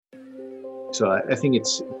So I think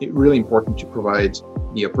it's really important to provide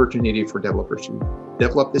the opportunity for developers to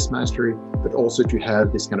develop this mastery, but also to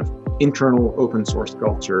have this kind of internal open source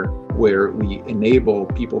culture where we enable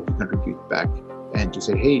people to contribute back and to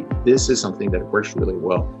say, hey, this is something that works really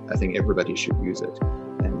well. I think everybody should use it,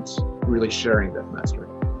 and really sharing that mastery.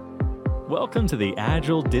 Welcome to the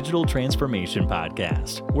Agile Digital Transformation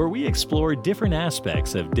Podcast, where we explore different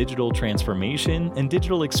aspects of digital transformation and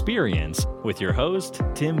digital experience with your host,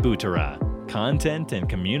 Tim Butera, Content and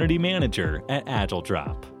Community Manager at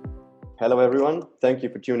AgileDrop. Hello, everyone. Thank you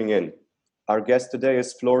for tuning in. Our guest today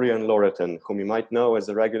is Florian Loretten, whom you might know as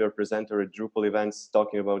a regular presenter at Drupal events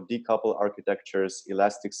talking about decoupled architectures,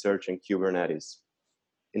 Elasticsearch, and Kubernetes.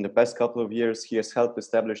 In the past couple of years, he has helped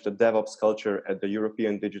establish the DevOps culture at the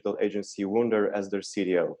European digital agency Wunder as their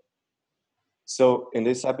CDO. So in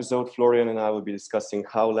this episode, Florian and I will be discussing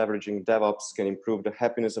how leveraging DevOps can improve the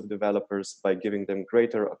happiness of developers by giving them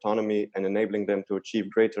greater autonomy and enabling them to achieve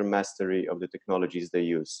greater mastery of the technologies they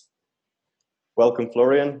use. Welcome,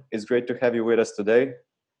 Florian. It's great to have you with us today.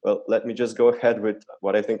 Well, let me just go ahead with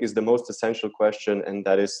what I think is the most essential question, and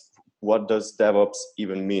that is, what does DevOps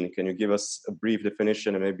even mean? Can you give us a brief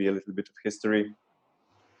definition and maybe a little bit of history?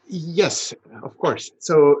 Yes, of course.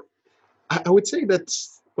 So I would say that,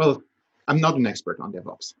 well, I'm not an expert on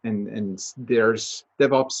DevOps, and there's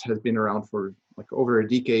DevOps has been around for like over a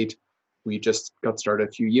decade. We just got started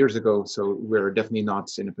a few years ago, so we're definitely not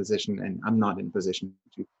in a position, and I'm not in a position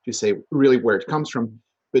to say really where it comes from.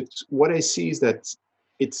 But what I see is that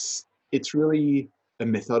it's really a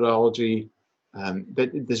methodology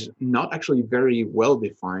that is not actually very well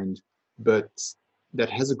defined, but that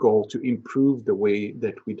has a goal to improve the way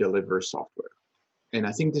that we deliver software. And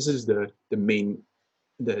I think this is the main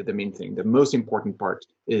thing. The most important part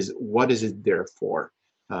is, what is it there for?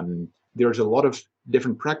 There's a lot of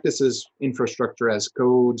different practices, infrastructure as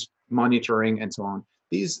code, monitoring, and so on.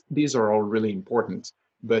 These are all really important,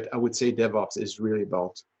 but I would say DevOps is really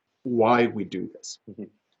about why we do this. Mm-hmm.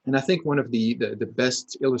 And I think one of the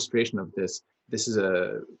best illustration of this is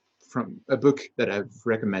from a book that I've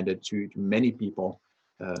recommended to many people,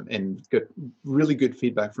 and got really good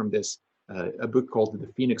feedback from this, a book called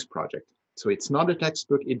The Phoenix Project. So it's not a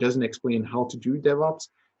textbook. It doesn't explain how to do DevOps.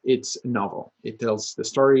 It's a novel. It tells the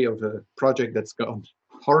story of a project that's gone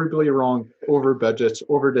horribly wrong, over budget,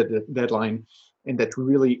 over the deadline, and that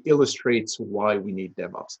really illustrates why we need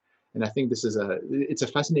DevOps. And I think it's a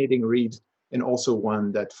fascinating read, and also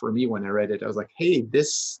one that for me, when I read it, I was like, hey,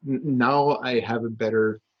 now I have a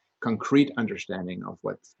better concrete understanding of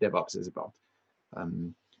what DevOps is about.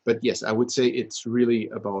 But yes, I would say it's really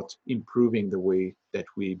about improving the way that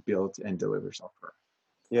we build and deliver software.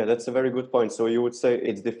 Yeah, that's a very good point. So you would say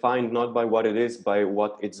it's defined not by what it is, by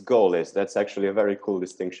what its goal is. That's actually a very cool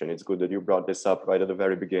distinction. It's good that you brought this up right at the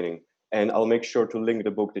very beginning. And I'll make sure to link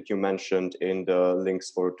the book that you mentioned in the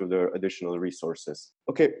links to the additional resources.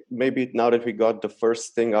 Okay, maybe now that we got the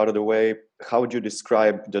first thing out of the way, how would you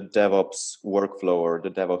describe the DevOps workflow or the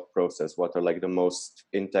DevOps process? What are like the most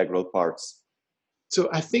integral parts? So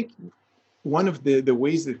I think one of the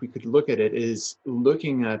ways that we could look at it is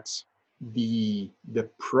looking at the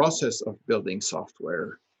process of building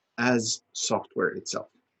software as software itself.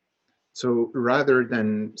 So rather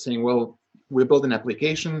than saying, well, we build an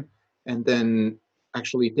application and then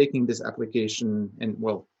actually taking this application and,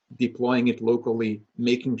 well, deploying it locally,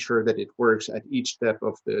 making sure that it works at each step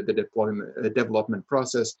of the development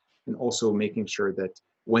process, and also making sure that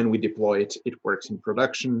when we deploy it, it works in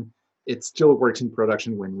production. It still works in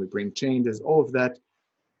production when we bring changes, all of that.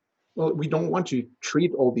 Well, we don't want to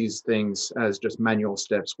treat all these things as just manual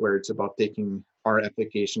steps where it's about taking our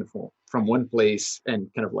application from one place and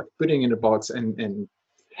kind of like putting in a box and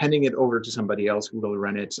handing it over to somebody else who will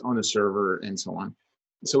run it on a server and so on.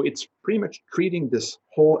 So it's pretty much treating this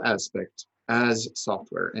whole aspect as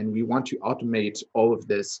software, and we want to automate all of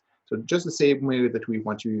this. So just the same way that we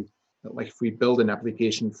want to, like if we build an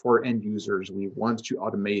application for end users, we want to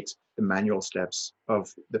automate the manual steps of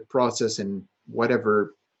the process and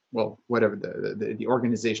whatever the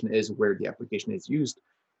organization is where the application is used.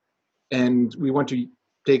 And we want to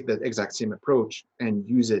take that exact same approach and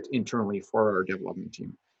use it internally for our development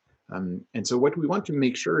team. And so what we want to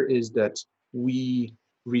make sure is that we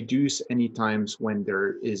reduce any times when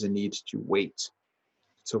there is a need to wait.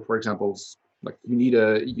 So for example, like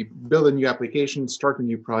you build a new application, start a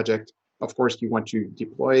new project. Of course, you want to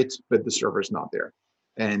deploy it, but the server is not there.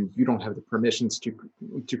 And you don't have the permissions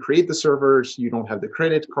to create the servers. You don't have the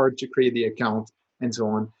credit card to create the account, and so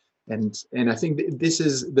on. And I think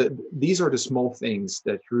these are the small things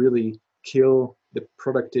that really kill the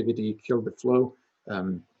productivity, kill the flow.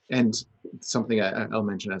 And something I'll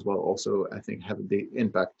mention as well, also, I think have a big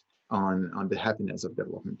impact on the happiness of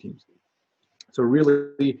development teams. So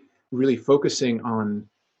really focusing on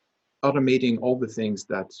automating all the things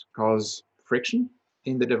that cause friction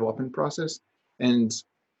in the development process. And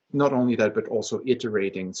not only that, but also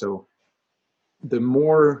iterating. So the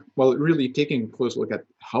more, well, really taking a close look at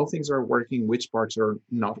how things are working, which parts are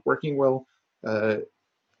not working well,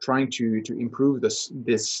 trying to improve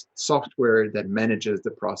this software that manages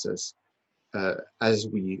the process as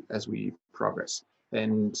we progress.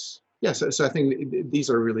 And yeah, so I think these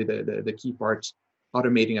are really the key parts: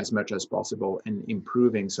 automating as much as possible and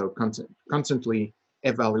improving. So constantly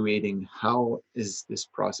evaluating how is this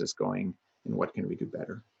process going and what can we do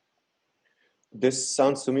better. This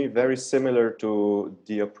sounds to me very similar to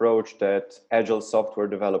the approach that agile software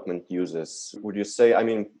development uses. Would you say, I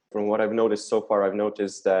mean, from what I've noticed so far, I've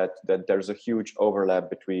noticed that there's a huge overlap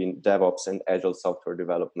between DevOps and agile software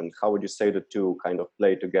development. How would you say the two kind of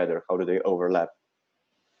play together? How do they overlap?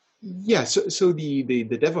 Yeah, so the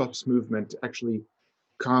DevOps movement actually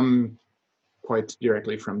come quite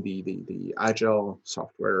directly from the agile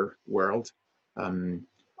software world. And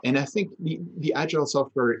I think the agile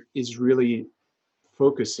software is really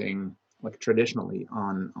focusing, like traditionally,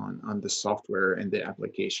 on the software and the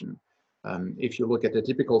application. If you look at the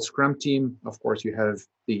typical Scrum team, of course, you have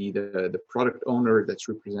the product owner that's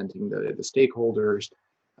representing the stakeholders.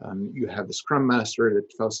 You have the Scrum Master that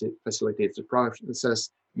facilitates the process.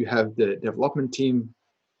 You have the development team,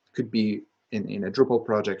 could be in a Drupal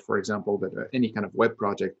project, for example, but any kind of web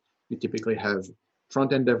project. You typically have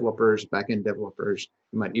front-end developers, back-end developers.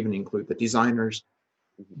 You might even include the designers.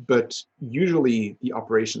 But usually the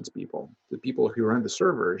operations people, the people who run the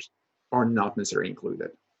servers, are not necessarily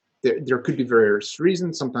included. There could be various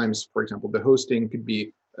reasons. Sometimes, for example, the hosting could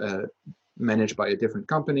be managed by a different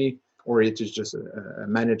company, or it is just a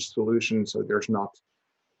managed solution. So there's not,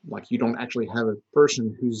 like, you don't actually have a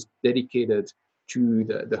person who's dedicated to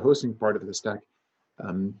the hosting part of the stack.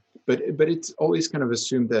 But it's always kind of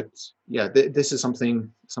assumed that, yeah, this is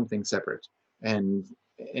something separate.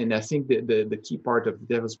 And I think the key part of the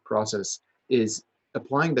DevOps process is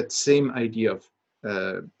applying that same idea of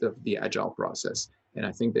the agile process. And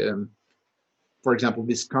I think, for example,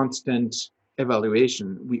 this constant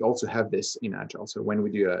evaluation, we also have this in agile. So when we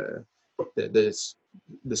do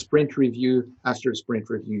the sprint review, after the sprint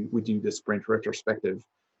review, we do the sprint retrospective,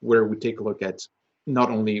 where we take a look at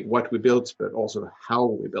not only what we built, but also how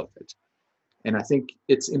we built it. And I think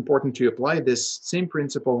it's important to apply this same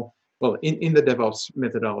principle. Well, in the DevOps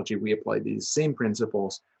methodology, we apply these same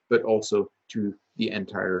principles, but also to the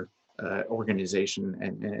entire organization,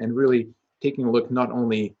 and really taking a look not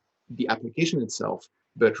only the application itself,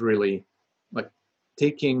 but really like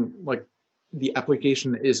taking, like, the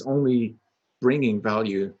application is only bringing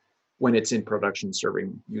value when it's in production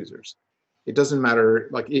serving users. It doesn't matter,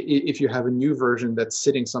 like, if you have a new version that's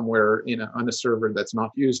sitting somewhere on a server that's not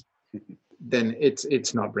used, then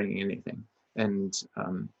it's not bringing anything. And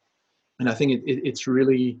I think it's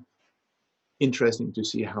really interesting to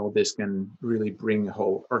see how this can really bring a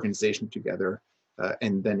whole organization together.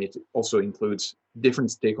 And then it also includes different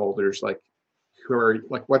stakeholders, like, who are,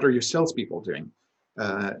 like, what are your salespeople doing?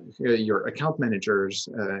 Your account managers,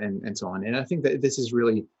 and so on. And I think that this is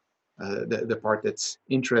really the part that's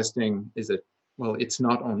interesting, is that, well, it's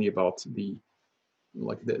not only about the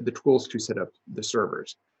tools to set up the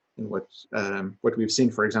servers. And what we've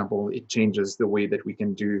seen, for example, it changes the way that we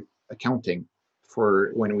can do accounting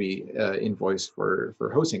for when we invoice for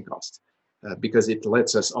hosting costs, because it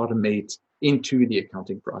lets us automate into the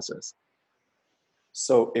accounting process.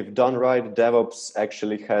 So if done right, DevOps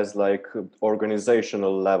actually has like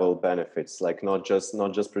organizational level benefits, like not just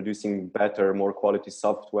producing better, more quality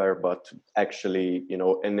software, but actually,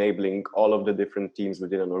 enabling all of the different teams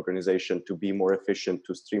within an organization to be more efficient,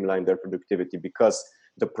 to streamline their productivity because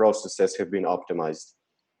the processes have been optimized.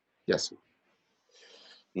 Yes.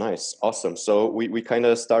 Nice. Awesome. So we kind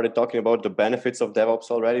of started talking about the benefits of DevOps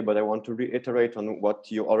already, but I want to reiterate on what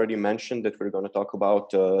you already mentioned, that we're going to talk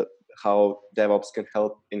about how DevOps can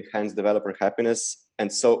help enhance developer happiness. And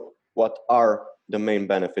so what are the main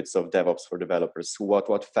benefits of DevOps for developers?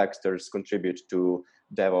 What factors contribute to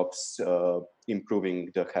DevOps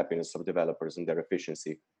improving the happiness of developers and their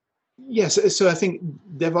efficiency? Yes, so I think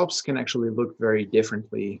DevOps can actually look very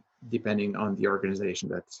differently depending on the organization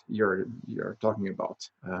that you're talking about.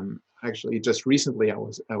 Actually, just recently, I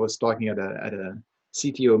was talking at a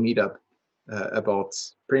CTO meetup about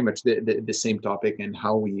pretty much the same topic, and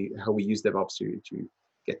how we use DevOps to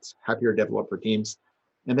get happier developer teams.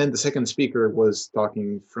 And then the second speaker was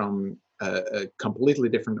talking from a completely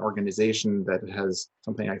different organization that has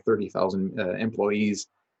something like 30,000 employees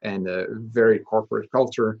and a very corporate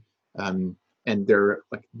culture. And their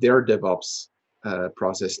DevOps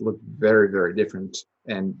process looked very, very different.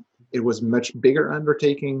 And it was much bigger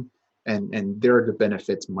undertaking, and there the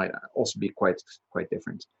benefits might also be quite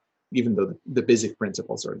different, even though the basic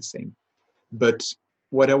principles are the same. But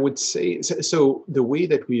what I would say, so the way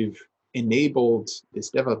that we've enabled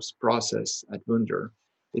this DevOps process at Wunder,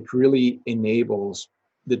 it really enables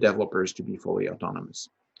the developers to be fully autonomous.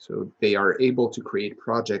 So they are able to create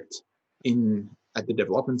projects at the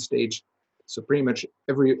development stage. So pretty much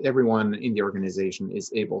everyone in the organization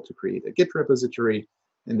is able to create a Git repository,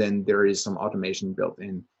 and then there is some automation built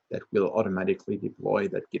in that will automatically deploy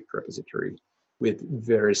that Git repository with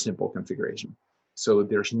very simple configuration. So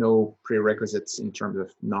there's no prerequisites in terms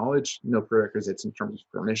of knowledge, no prerequisites in terms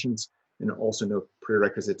of permissions, and also no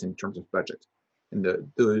prerequisites in terms of budget. And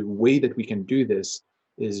the way that we can do this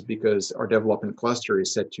is because our development cluster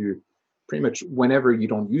is set to pretty much whenever you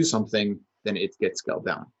don't use something, then it gets scaled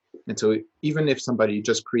down. And so even if somebody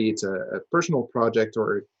just creates a personal project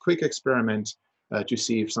or a quick experiment to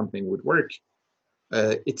see if something would work,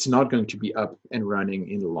 it's not going to be up and running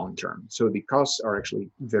in the long term. So the costs are actually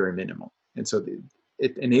very minimal. And so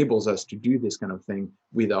it enables us to do this kind of thing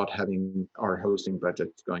without having our hosting budget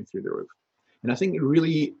going through the roof. And I think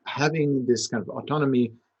really having this kind of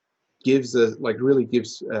autonomy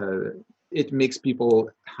it makes people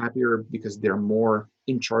happier because they're more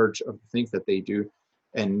in charge of the things that they do.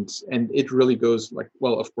 And it really goes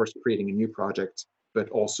of course, creating a new project, but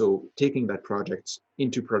also taking that project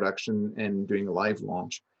into production and doing a live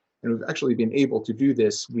launch. And we've actually been able to do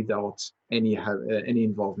this without any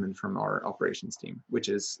involvement from our operations team, which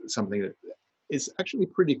is something that is actually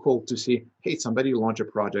pretty cool to see. Hey, somebody launch a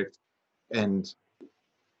project and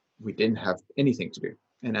we didn't have anything to do.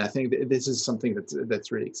 And I think this is something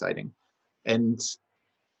that's really exciting. And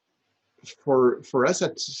for us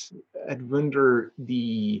at Wunder,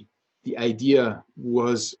 the idea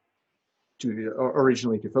was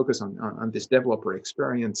originally to focus on this developer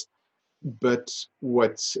experience. But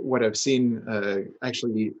what I've seen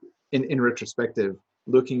actually in retrospective,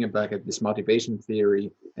 looking back at this motivation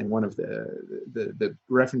theory, and one of the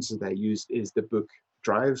references that I used is the book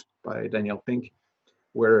Drive by Daniel Pink,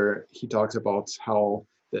 where he talks about how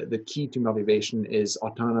the key to motivation is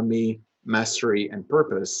autonomy, mastery, and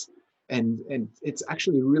purpose. And it's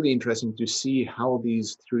actually really interesting to see how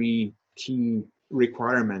these three key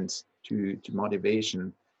requirements to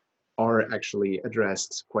motivation are actually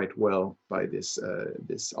addressed quite well by this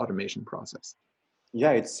automation process.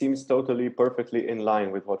 Yeah, it seems totally perfectly in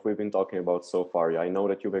line with what we've been talking about so far. Yeah, I know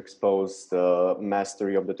that you've exposed the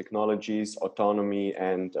mastery of the technologies, autonomy,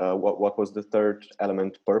 and what was the third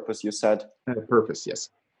element? Purpose, you said? Purpose, yes.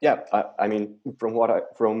 Yeah, I mean, from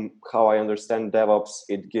how I understand DevOps,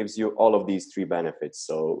 it gives you all of these three benefits.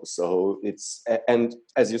 So it's, and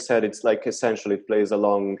as you said, it's like essentially it plays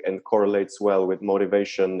along and correlates well with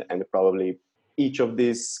motivation, and probably each of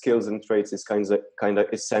these skills and traits is kind of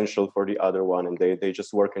essential for the other one, and they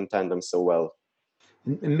just work in tandem so well.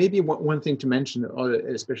 And maybe one thing to mention,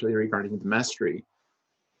 especially regarding the mastery,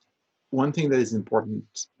 one thing that is important,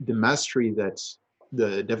 the mastery that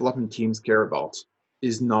the development teams care about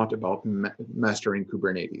is not about mastering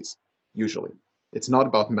Kubernetes, usually. It's not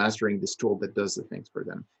about mastering this tool that does the things for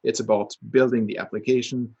them. It's about building the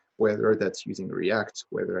application, whether that's using React,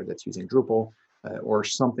 whether that's using Drupal, or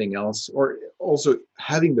something else, or also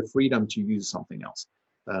having the freedom to use something else.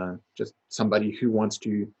 Just somebody who wants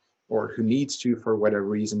to, or who needs to, for whatever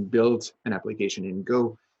reason, build an application in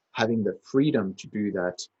Go, having the freedom to do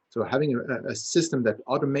that. So having a system that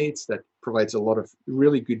automates, that provides a lot of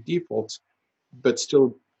really good defaults, but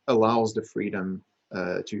still allows the freedom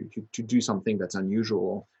to do something that's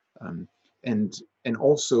unusual, and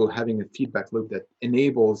also having a feedback loop that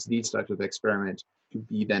enables these types of experiments to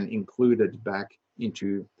be then included back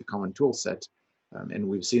into the common tool set. And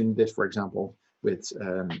we've seen this, for example, with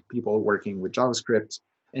people working with JavaScript,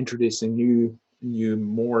 introducing new,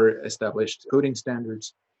 more established coding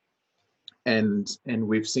standards. And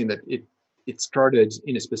we've seen that it started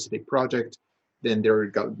in a specific project, then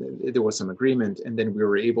there was some agreement, and then we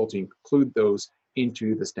were able to include those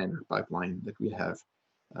into the standard pipeline that we have.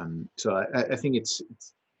 So I think it's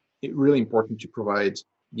really important to provide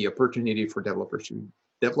the opportunity for developers to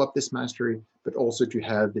develop this mastery, but also to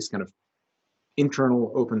have this kind of internal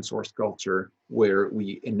open source culture where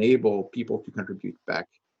we enable people to contribute back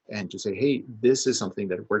and to say, hey, this is something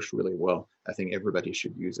that works really well. I think everybody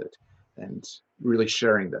should use it, and really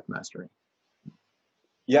sharing that mastery.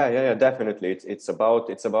 Yeah, definitely. It's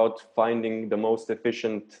about finding the most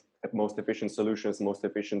efficient most efficient solutions, most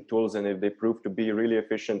efficient tools, and if they prove to be really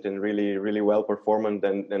efficient and really, really well performant,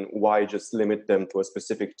 then why just limit them to a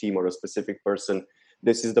specific team or a specific person?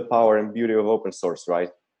 This is the power and beauty of open source,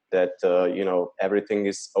 right? That everything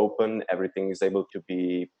is open, everything is able to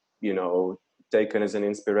be taken as an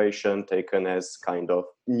inspiration, taken as kind of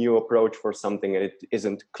new approach for something, and it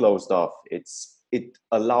isn't closed off. It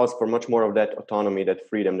allows for much more of that autonomy, that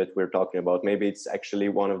freedom that we're talking about. Maybe it's actually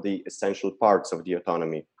one of the essential parts of the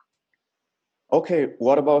autonomy. Okay,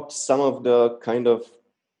 what about some of the kind of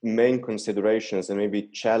main considerations and maybe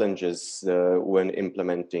challenges when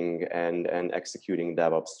implementing and executing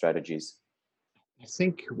DevOps strategies? I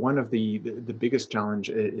think one of the biggest challenge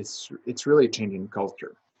is it's really changing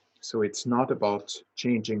culture. So it's not about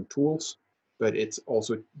changing tools, but it's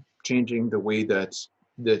also changing the way that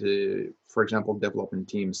for example, development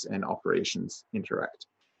teams and operations interact.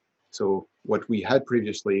 So what we had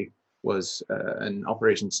previously was an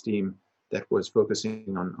operations team that was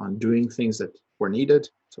focusing on doing things that were needed.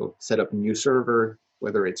 So set up a new server,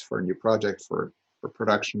 whether it's for a new project, for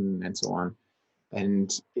production, and so on.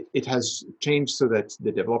 And it has changed so that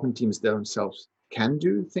the development teams themselves can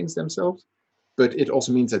do things themselves, but it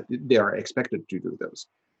also means that they are expected to do those.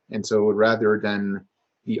 And so rather than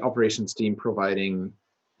the operations team providing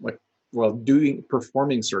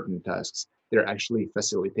performing certain tasks, they're actually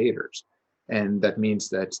facilitators. And that means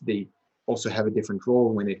that they also have a different role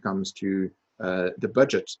when it comes to the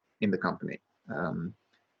budget in the company.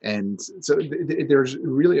 And so there's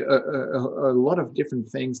really a lot of different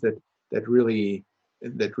things that really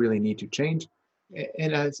need to change.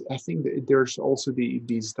 And I think that there's also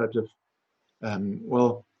these types of,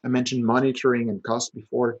 I mentioned monitoring and cost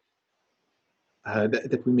before,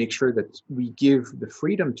 that we make sure that we give the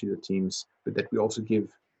freedom to the teams, but that we also give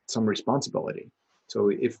some responsibility. So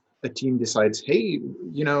if a team decides, hey,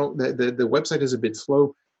 the website is a bit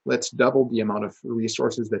slow, let's double the amount of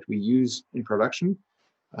resources that we use in production,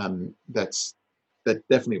 that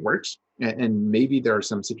definitely works. And maybe there are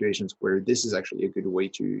some situations where this is actually a good way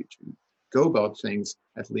to go about things,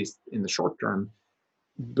 at least in the short term.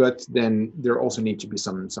 But then there also need to be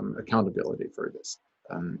some accountability for this.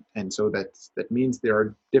 And so that means there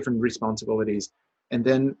are different responsibilities. And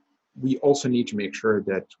then we also need to make sure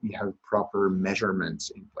that we have proper measurements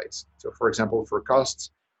in place. So for example, for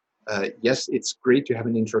costs, yes, it's great to have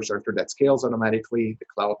an infrastructure that scales automatically. The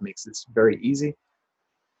cloud makes this very easy.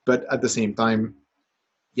 But at the same time,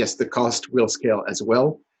 yes, the cost will scale as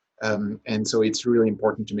well. And so it's really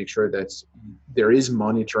important to make sure that there is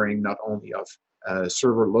monitoring not only of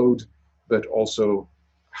server load, but also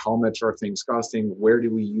how much are things costing, where do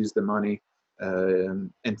we use the money,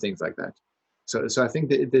 and things like that. So I think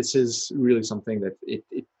that this is really something that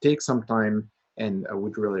it takes some time, and I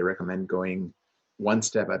would really recommend going one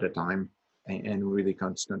step at a time and really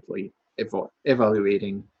constantly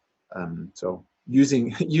evaluating. So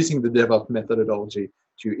using the DevOps methodology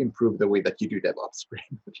to improve the way that you do DevOps.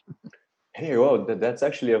 Hey, wow, that's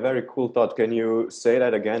actually a very cool thought. Can you say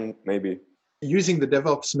that again, maybe? Using the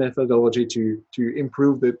DevOps methodology to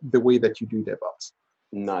improve the way that you do DevOps.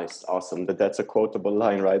 Nice, awesome. That's a quotable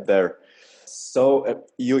line right there. So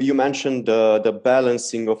you mentioned the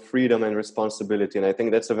balancing of freedom and responsibility, and I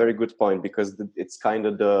think that's a very good point, because it's kind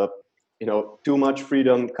of too much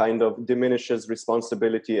freedom kind of diminishes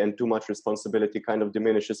responsibility, and too much responsibility kind of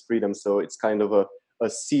diminishes freedom. So it's kind of a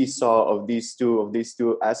seesaw of these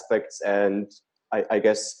two aspects. And I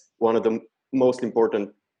guess one of the most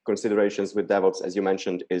important considerations with DevOps, as you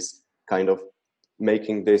mentioned, is kind of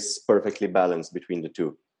making this perfectly balanced between the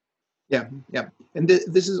two. Yeah. And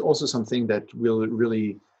this is also something that will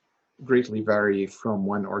really greatly vary from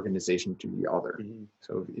one organization to the other. Mm-hmm.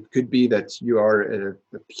 So it could be that you are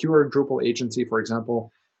a pure Drupal agency, for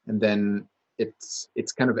example, and then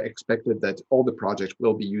it's kind of expected that all the projects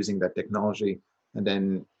will be using that technology. And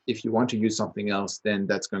then if you want to use something else, then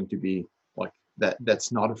that's going to be like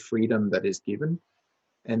that's not a freedom that is given.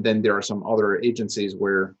 And then there are some other agencies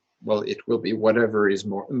where, well, it will be whatever is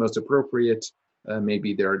most appropriate.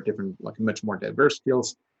 Maybe there are different, like much more diverse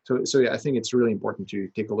skills. So yeah, I think it's really important to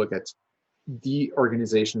take a look at the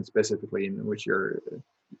organization specifically in which you're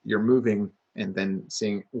moving, and then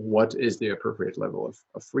seeing what is the appropriate level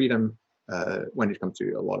of freedom when it comes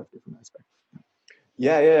to a lot of different aspects.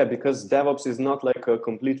 Yeah, because DevOps is not like a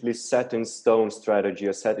completely set in stone strategy,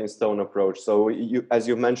 a set in stone approach. So as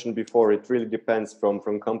you mentioned before, it really depends from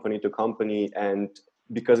company to company, and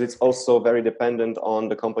because it's also very dependent on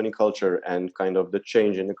the company culture and kind of the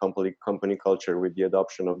change in the company culture with the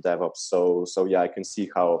adoption of DevOps. So yeah, I can see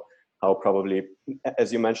how probably,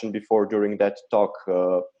 as you mentioned before during that talk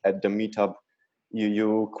at the meetup,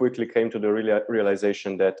 you quickly came to the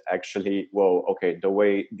realization that actually, whoa, okay, the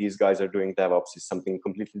way these guys are doing DevOps is something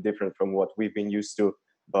completely different from what we've been used to,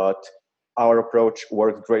 but our approach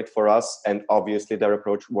worked great for us, and obviously their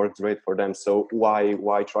approach worked great for them. So why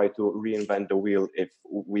try to reinvent the wheel if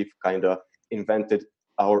we've kind of invented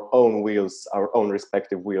our own wheels, our own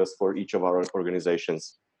respective wheels for each of our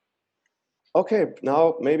organizations? Okay,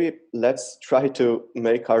 now maybe let's try to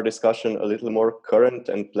make our discussion a little more current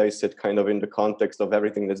and place it kind of in the context of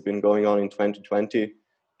everything that's been going on in 2020.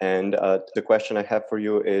 And the question I have for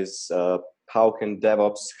you is, how can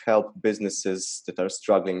DevOps help businesses that are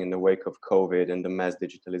struggling in the wake of COVID and the mass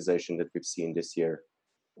digitalization that we've seen this year?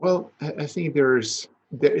 Well, I think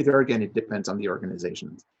there again, it depends on the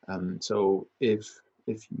organization. So if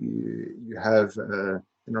you have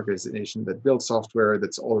an organization that builds software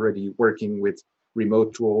that's already working with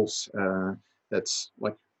remote tools, that's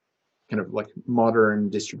like kind of like modern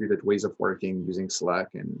distributed ways of working using Slack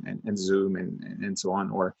and Zoom and so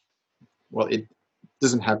on, or well, it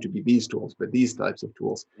doesn't have to be these tools, but these types of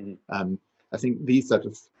tools. I think these types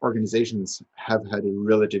of organizations have had a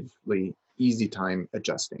relatively easy time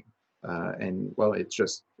adjusting. And well, it's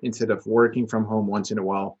just instead of working from home once in a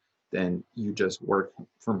while, then you just work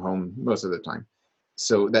from home most of the time.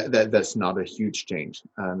 So that's not a huge change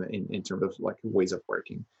in terms of like ways of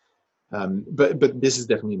working. But this is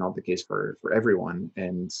definitely not the case for everyone.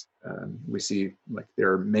 And we see like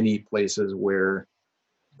there are many places where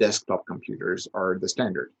desktop computers are the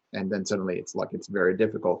standard, and then suddenly it's very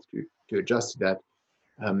difficult to adjust to that.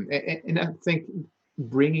 And I think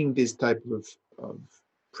bringing this type of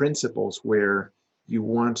principles where you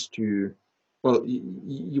want to, well,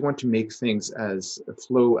 you want to make things as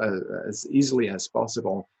flow as easily as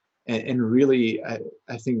possible, and really,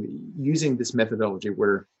 I think using this methodology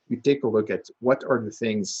where you take a look at what are the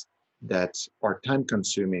things that are time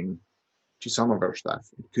consuming to some of our staff.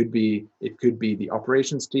 It could be the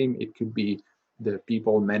operations team. It could be the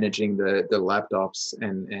people managing the laptops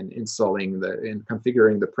and installing and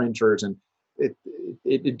configuring the printers, and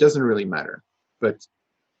it doesn't really matter. But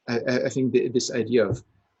I think this idea of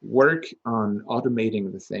work on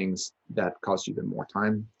automating the things that cost you the more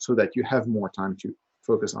time, so that you have more time to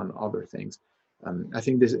focus on other things. I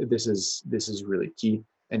think this is really key,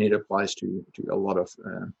 and it applies to a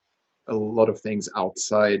lot of things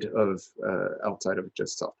outside of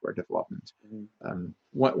just software development.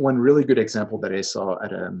 One really good example that I saw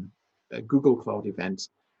at a Google Cloud event,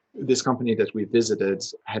 this company that we visited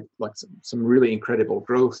had like some really incredible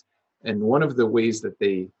growth, and one of the ways that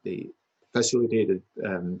they facilitated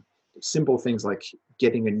simple things like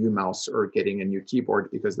getting a new mouse or getting a new keyboard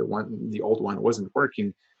because the old one wasn't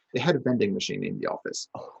working, they had a vending machine in the office.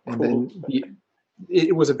 And then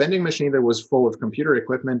it was a vending machine that was full of computer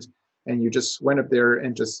equipment, and you just went up there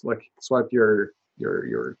and just like swiped your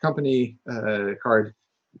company card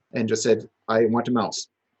and just said, I want a mouse.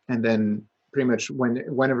 And then pretty much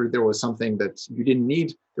whenever there was something that you didn't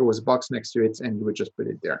need, there was a box next to it and you would just put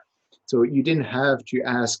it there. So you didn't have to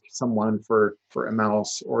ask someone for a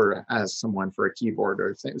mouse or ask someone for a keyboard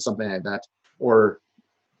or something like that, or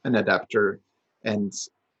an adapter. And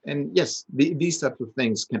yes, these types of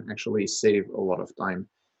things can actually save a lot of time.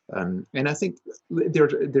 And I think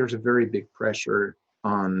there's a very big pressure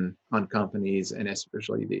on companies, and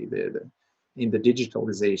especially in the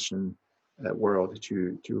digitalization world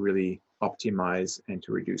to really optimize and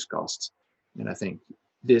to reduce costs. And I think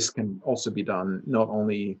this can also be done not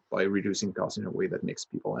only by reducing costs in a way that makes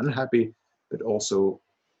people unhappy, but also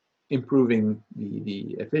improving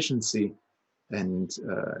the efficiency and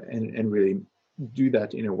really do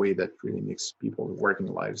that in a way that really makes people's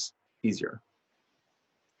working lives easier.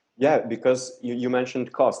 Yeah, because you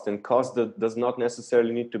mentioned cost, and cost does not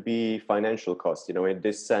necessarily need to be financial cost. You know, in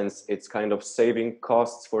this sense, it's kind of saving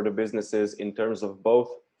costs for the businesses in terms of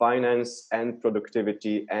both finance and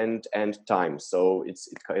productivity and time. So it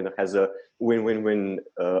kind of has a win-win-win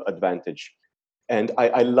advantage. And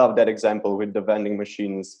I love that example with the vending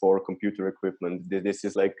machines for computer equipment. This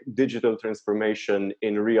is like digital transformation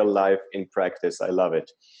in real life, in practice. I love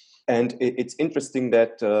it. And it's interesting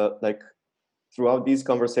that throughout these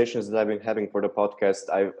conversations that I've been having for the podcast,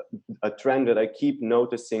 a trend that I keep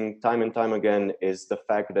noticing time and time again is the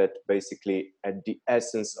fact that basically at the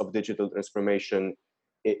essence of digital transformation,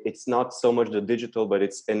 it's not so much the digital, but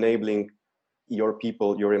it's enabling your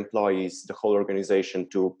people, your employees, the whole organization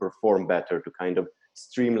to perform better, to kind of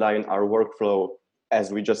streamline our workflow,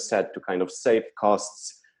 as we just said, to kind of save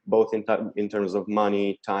costs, both in terms of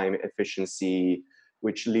money, time, efficiency,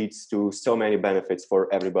 which leads to so many benefits for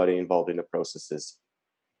everybody involved in the processes.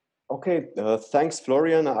 Okay, thanks,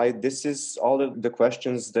 Florian. This is all the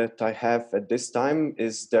questions that I have at this time.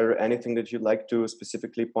 Is there anything that you'd like to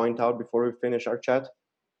specifically point out before we finish our chat?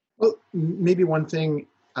 Well, maybe one thing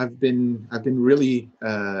I've been really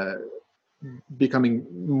becoming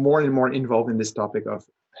more and more involved in this topic of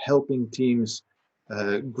helping teams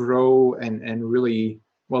grow and really,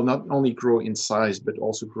 well, not only grow in size but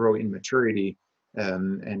also grow in maturity,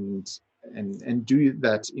 and do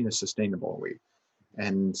that in a sustainable way.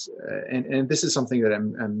 And this is something that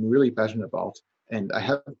I'm really passionate about. And I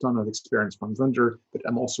have a ton of experience from Wunder, but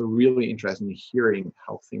I'm also really interested in hearing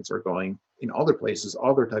how things are going in other places,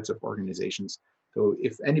 other types of organizations. So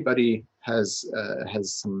if anybody has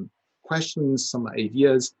some questions, some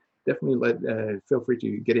ideas, definitely feel free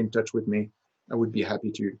to get in touch with me. I would be happy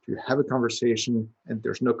to have a conversation, and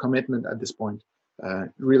there's no commitment at this point.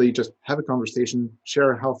 Really just have a conversation,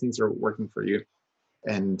 share how things are working for you,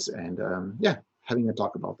 and having a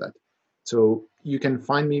talk about that. So you can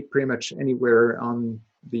find me pretty much anywhere on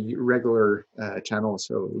the regular channels,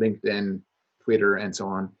 so LinkedIn, Twitter, and so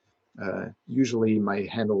on. Usually my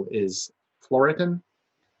handle is Floretin,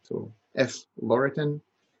 so F Loretin.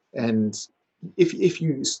 And if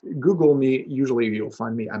you Google me, usually you'll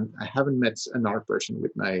find me. I haven't met another person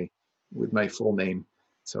with my full name.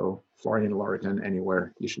 So Florian Loretin,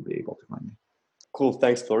 anywhere you should be able to find me. Cool.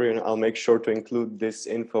 Thanks, Florian. I'll make sure to include this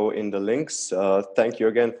info in the links. Thank you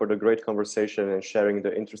again for the great conversation and sharing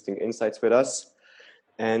the interesting insights with us.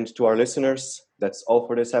 And to our listeners, that's all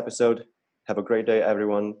for this episode. Have a great day,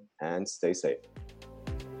 everyone, and stay safe.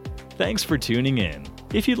 Thanks for tuning in.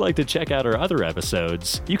 If you'd like to check out our other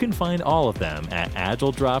episodes, you can find all of them at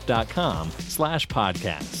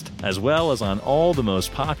agiledrop.com/podcast, as well as on all the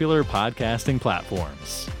most popular podcasting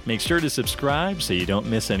platforms. Make sure to subscribe so you don't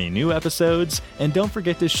miss any new episodes, and don't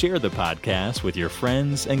forget to share the podcast with your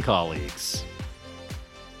friends and colleagues.